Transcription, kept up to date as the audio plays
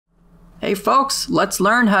Hey folks, let's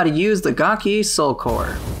learn how to use the Gaki Soul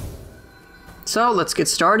Core. So let's get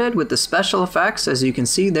started with the special effects. As you can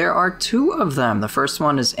see, there are two of them. The first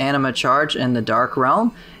one is Anima Charge in the Dark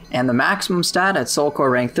Realm, and the maximum stat at Soul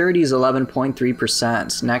Core rank 30 is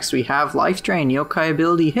 11.3%. Next we have Life Drain Yokai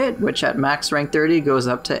Ability Hit, which at max rank 30 goes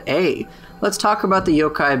up to A. Let's talk about the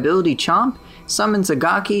Yokai Ability Chomp. Summons a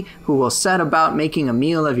Gaki who will set about making a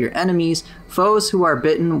meal of your enemies. Foes who are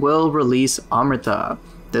bitten will release Amrita.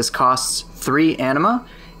 This costs 3 Anima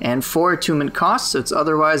and 4 attunement costs, so it's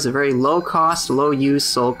otherwise a very low cost, low use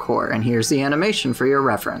Soul Core. And here's the animation for your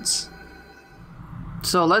reference.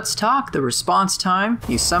 So let's talk the response time.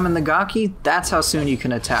 You summon the Gaki, that's how soon you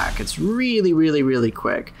can attack. It's really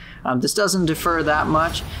quick. This doesn't defer that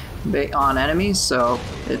much on enemies, so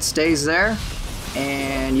it stays there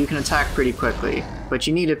and you can attack pretty quickly. But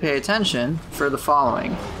you need to pay attention for the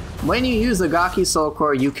following. When you use the Gaki Soul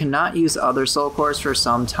Core, you cannot use other Soul Cores for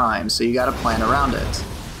some time, so you gotta plan around it.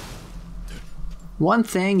 One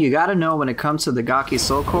thing you gotta know when it comes to the Gaki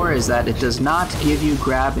Soul Core is that it does not give you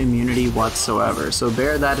grab immunity whatsoever, so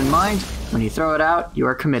bear that in mind. When you throw it out, you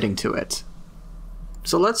are committing to it.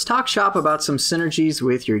 So let's talk shop about some synergies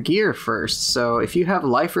with your gear first. So if you have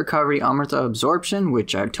Life Recovery Amrita Absorption,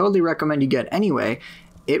 which I totally recommend you get anyway,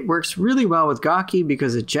 it works really well with Gaki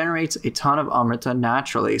because it generates a ton of Amrita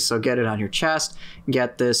naturally. So get it on your chest,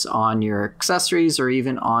 get this on your accessories, or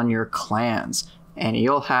even on your clans. And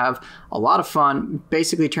you'll have a lot of fun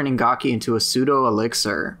basically turning Gaki into a pseudo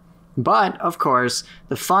elixir. But of course,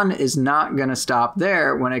 the fun is not going to stop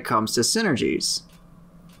there when it comes to synergies.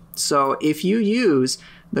 So if you use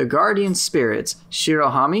the Guardian Spirit's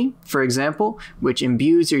Shirohami, for example, which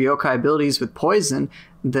imbues your yokai abilities with poison,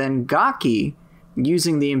 then Gaki,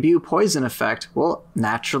 using the imbue poison effect, will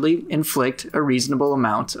naturally inflict a reasonable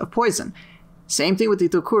amount of poison. Same thing with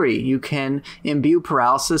Itokuri. You can imbue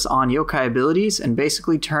paralysis on yokai abilities and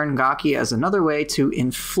basically turn Gaki as another way to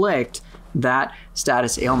inflict that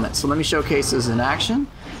status ailment. So let me showcase this in action.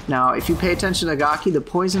 Now, if you pay attention to Gaki, the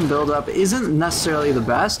poison buildup isn't necessarily the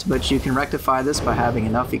best, but you can rectify this by having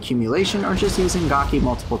enough accumulation or just using Gaki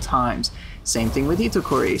multiple times. Same thing with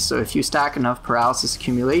Itokuri. So if you stack enough paralysis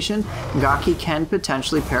accumulation, Gaki can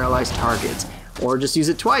potentially paralyze targets, or just use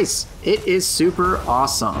it twice. It is super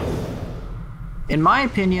awesome. In my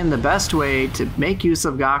opinion, the best way to make use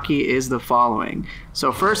of Gaki is the following.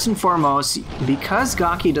 So first and foremost, because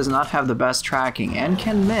Gaki does not have the best tracking and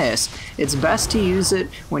can miss, it's best to use it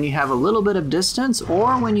when you have a little bit of distance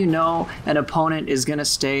or when you know an opponent is going to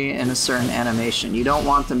stay in a certain animation. You don't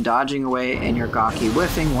want them dodging away and your Gaki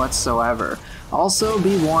whiffing whatsoever. Also,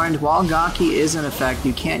 be warned, while Gaki is in effect,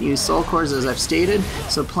 you can't use Soul Cores as I've stated,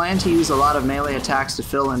 so plan to use a lot of melee attacks to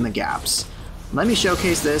fill in the gaps. Let me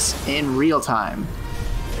showcase this in real time.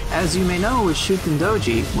 As you may know with Shuten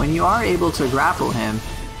Doji, when you are able to grapple him,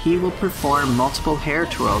 he will perform multiple hair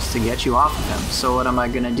twirls to get you off of him. So what am I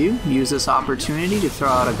going to do? Use this opportunity to throw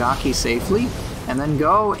out a Gaki safely, and then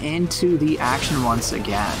go into the action once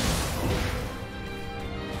again.